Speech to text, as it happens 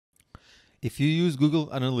If you use Google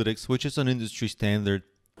Analytics, which is an industry standard.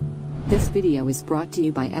 This video is brought to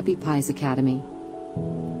you by EpiPies Academy.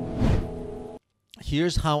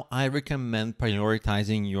 Here's how I recommend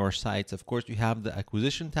prioritizing your sites. Of course, you have the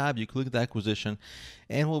acquisition tab. You click the acquisition,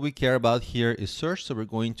 and what we care about here is search. So we're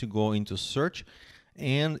going to go into search,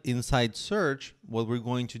 and inside search, what we're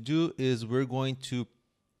going to do is we're going to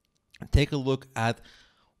take a look at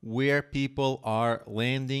where people are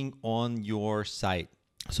landing on your site.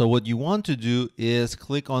 So what you want to do is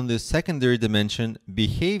click on the secondary dimension,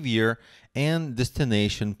 behavior and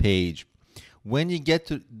destination page. When you get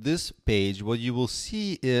to this page, what you will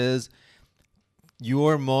see is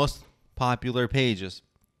your most popular pages.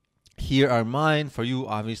 Here are mine. For you,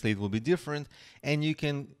 obviously, it will be different. And you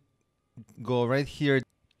can go right here.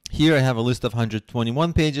 Here I have a list of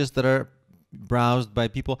 121 pages that are browsed by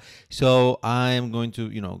people. So I'm going to,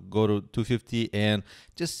 go to 250 and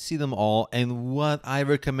just see them all. And what I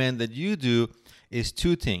recommend that you do is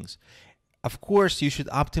two things. Of course, you should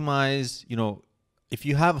optimize, if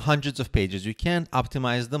you have hundreds of pages, you can't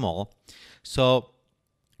optimize them all. So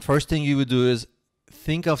first thing you would do is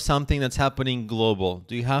think of something that's happening global.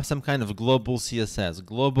 Do you have some kind of global CSS,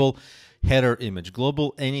 global header image,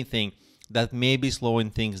 global anything that may be slowing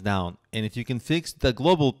things down? And if you can fix the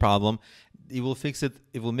global problem, it will fix it.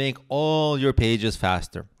 It will make all your pages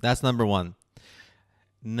faster. That's number one.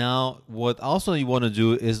 Now, what also you want to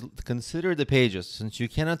do is consider the pages. Since you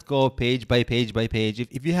cannot go page by page by page.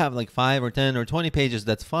 If you have like 5 or 10 or 20 pages,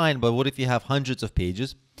 that's fine. But what if you have hundreds of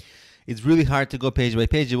pages? It's really hard to go page by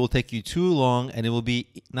page. It will take you too long, and it will be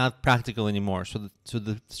not practical anymore. So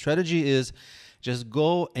the strategy is just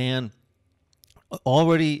go and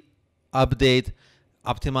already update,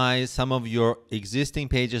 optimize some of your existing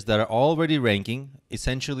pages that are already ranking.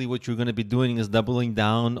 Essentially, what you're going to be doing is doubling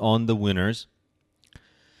down on the winners.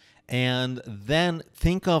 And then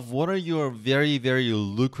think of what are your very, very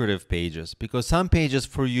lucrative pages, because some pages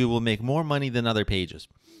for you will make more money than other pages.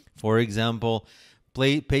 For example,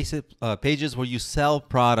 pages where you sell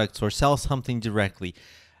products or sell something directly.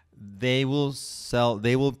 They will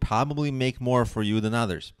probably make more for you than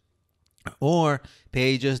others. Or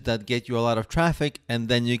pages that get you a lot of traffic, and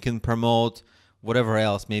then you can promote whatever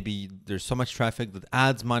else. Maybe there's so much traffic that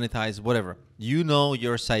ads monetize, whatever. You know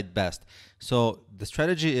your site best. So the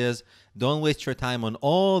strategy is don't waste your time on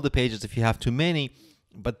all the pages if you have too many,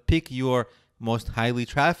 but pick your most highly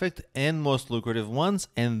trafficked and most lucrative ones.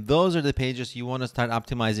 And those are the pages you want to start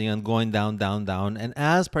optimizing and going down, down, down. And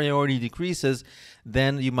as priority decreases,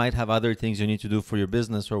 then you might have other things you need to do for your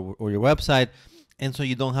business or your website. And so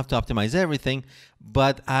you don't have to optimize everything,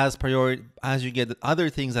 but as you get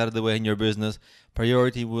other things out of the way in your business,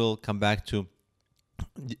 priority will come back to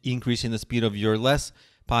increasing the speed of your less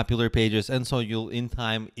popular pages. And so you'll in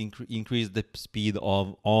time increase the speed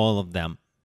of all of them.